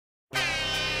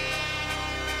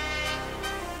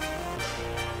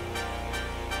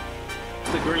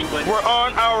green button. We're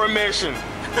on our mission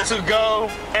to go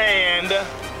and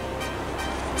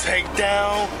take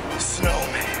down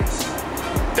snowmans.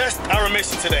 That's our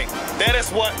mission today. That is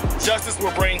what justice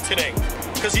will bring today.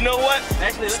 Because you know what?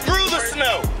 Actually, screw the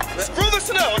snow. Screw the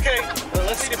snow, okay?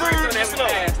 Let's see the first one that we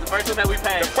passed. The first one that we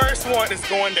passed. The first one is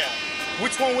going down.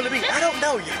 Which one will it be? I don't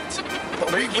know yet.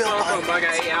 But we will find I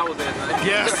got 8 hours in it.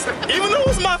 Yes. Even though it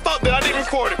was my fault that I didn't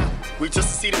record it. We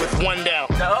just succeeded with one down.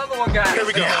 The other one got it. Here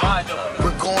we go.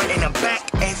 We're going in the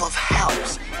back of a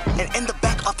house. And in the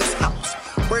back of this house,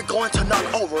 we're going to knock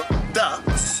over the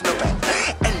snowman.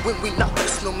 And when we knock the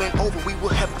snowman over, we will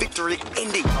have victory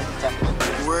indeed.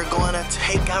 We're going to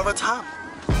take our time.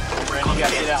 Brandon, you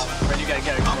gotta get out. Brandon, you gotta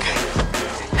get it. Okay.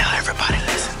 Now everybody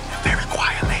listen very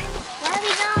quietly. Where are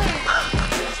we going?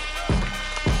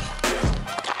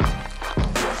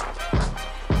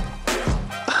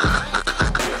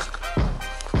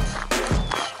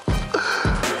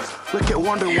 Look at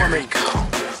Wonder Woman go.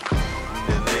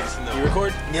 You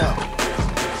record? Yeah.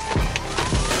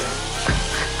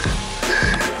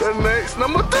 The next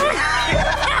number 3.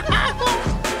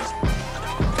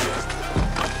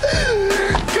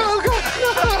 Go, go.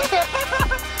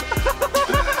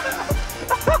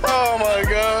 Oh my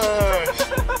gosh.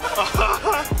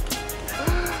 Wow.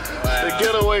 The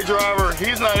getaway driver,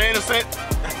 he's not innocent.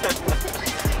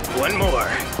 One more.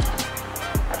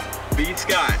 Beat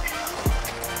Scott.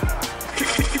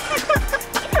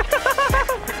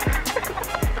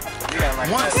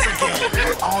 Once again,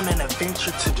 we're on an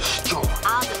adventure to destroy.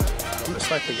 I'll do it. Looks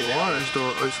like the garage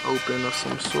door is open of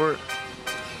some sort.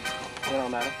 It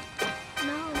don't matter.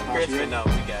 No. Chris, no,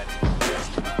 we got it.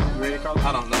 You ready, Carl?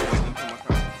 I don't know. Wait, let me put my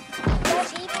car.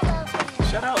 There's people over there.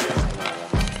 Shut up.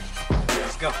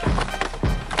 Let's go.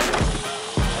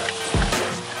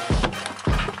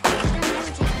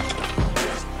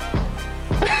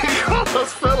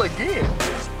 Almost fell again.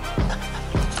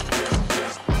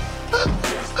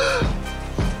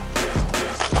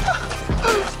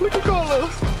 Look at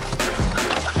Carlos.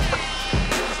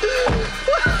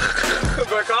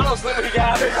 But Carlos, look what he got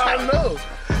out of the car. I know.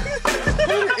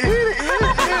 Hit it.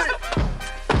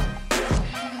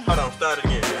 Hold on, start it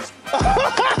again.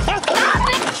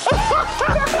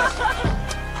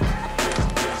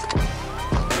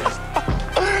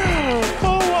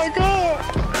 Oh my God.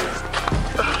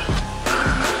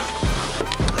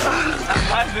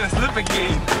 I just slip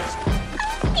again.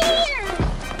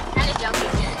 Kind of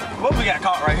joking. What we got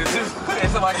caught right here? Just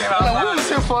and somebody came out. We was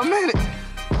here for a minute.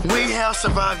 We have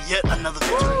survived yet another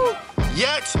victory.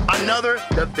 Yet another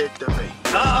victory.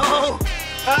 Uh-oh.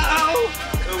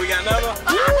 Oh, we got another?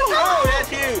 Oh, that's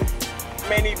huge.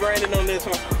 May need Brandon on this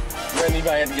one. Brandon, you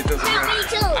might have to get this one. Me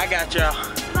too. I got y'all.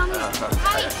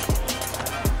 Hi.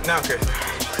 Now, Chris.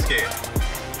 Scared.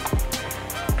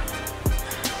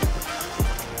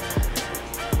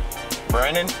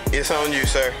 Brandon, it's on you,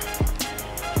 sir.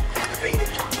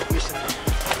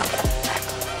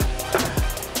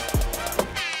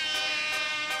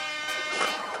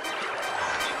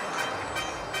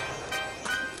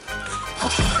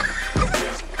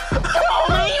 Oh,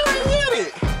 man, you ain't with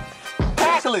it.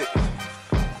 Tackle it.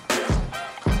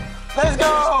 Let's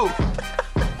go.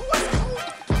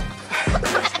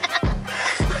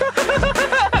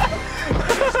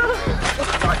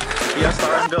 Yeah,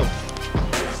 start and go.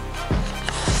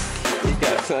 He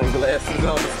got sunglasses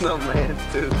on the snowman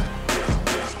too.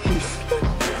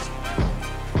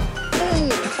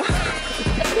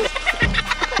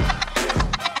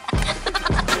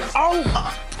 Oh!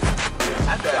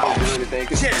 I thought I would do anything.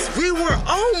 Yes, we were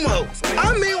almost.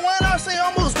 I mean, when I say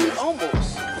almost, we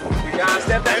almost. We got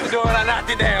stepped out the door and I knocked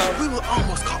it down. We were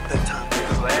almost caught that time.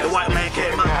 The white man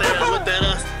came out there and looked at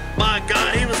us. My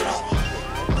God, he was all.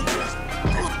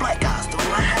 Those black guys doing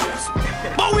my house.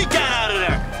 But we got out of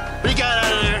there. We got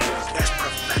out of there. That's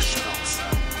professionals.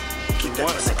 Get that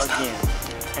Once again.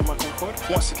 Am I going to record?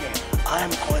 Once again, I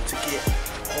am going to get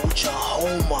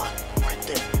Oklahoma right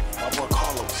there. My boy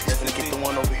Carlos. He's gonna get the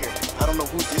one over here. I don't know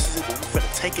who this is, but we're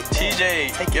gonna take it down.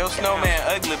 TJ, Take your it snowman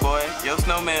ugly, boy. Your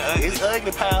snowman ugly. It's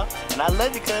ugly, pal. And I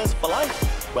love you, cuz, for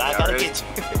life. But I gotta ready? get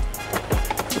you.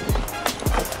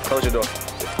 Close your door.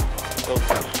 Go.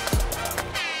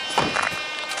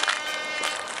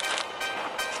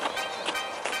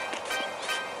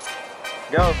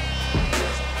 Go.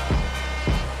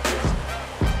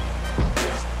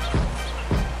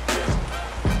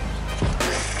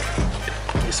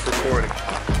 It's recording.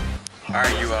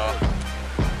 Alright, you all.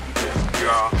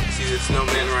 See this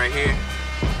snowman right here?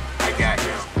 I got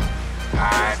him.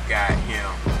 I've got him.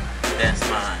 That's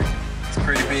mine. It's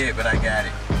pretty big, but I got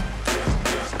it.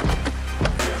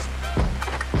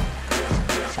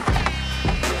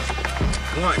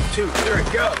 1, 2, 3,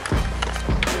 go.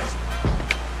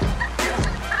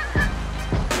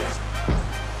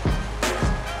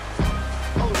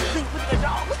 Oh shoot, look at that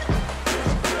dog. Look at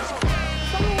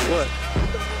What?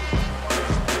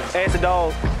 Ask the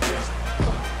dog.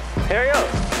 Hurry up.